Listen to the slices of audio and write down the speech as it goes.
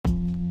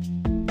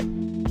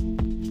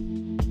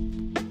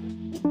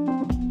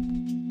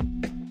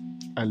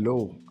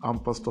Hello, I'm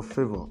Pastor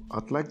Favor.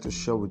 I'd like to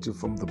share with you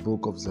from the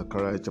book of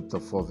Zechariah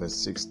chapter 4 verse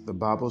 6. The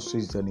Bible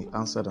says, "Then he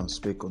answered and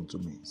spake unto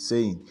me,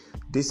 saying,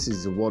 This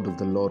is the word of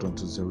the Lord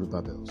unto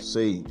Zerubbabel,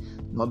 saying,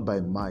 Not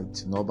by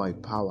might, nor by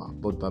power,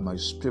 but by my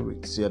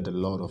spirit, saith the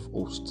Lord of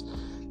hosts."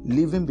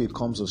 Living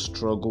becomes a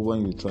struggle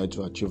when you try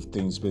to achieve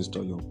things based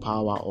on your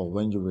power or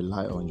when you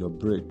rely on your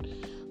brain.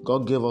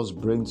 God gave us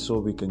brains so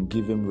we can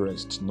give him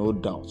rest, no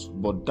doubt,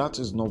 but that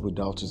is not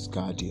without his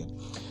guardian.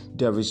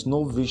 There is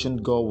no vision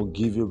God will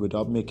give you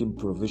without making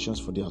provisions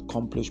for the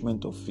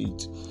accomplishment of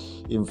it.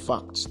 In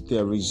fact,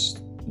 there is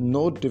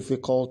no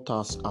difficult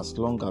task as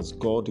long as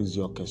God is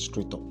the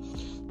orchestrator.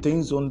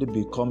 Things only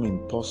become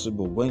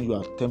impossible when you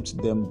attempt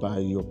them by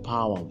your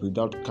power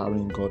without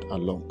carrying God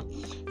along.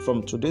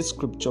 From today's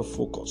scripture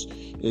focus,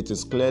 it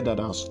is clear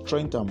that our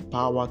strength and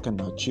power can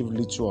achieve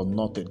little or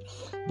nothing,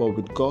 but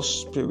with God's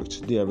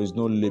Spirit, there is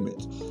no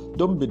limit.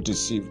 Don't be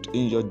deceived.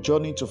 In your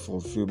journey to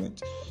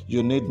fulfillment,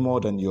 you need more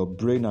than your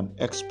brain and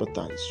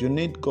expertise. You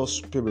need God's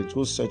Spirit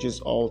who searches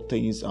all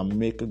things and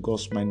makes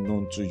God's mind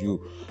known to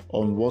you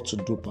on what to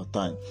do per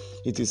time.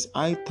 It is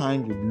high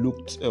time you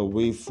looked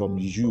away from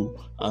you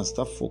and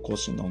start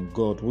focusing on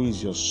God, who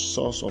is your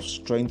source of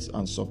strength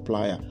and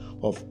supplier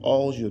of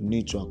all you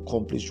need to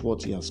accomplish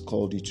what He has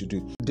called you to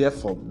do.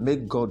 Therefore,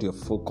 make God your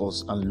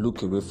focus and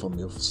look away from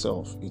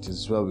yourself. It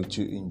is well with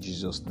you in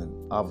Jesus'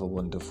 name. Have a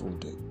wonderful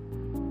day.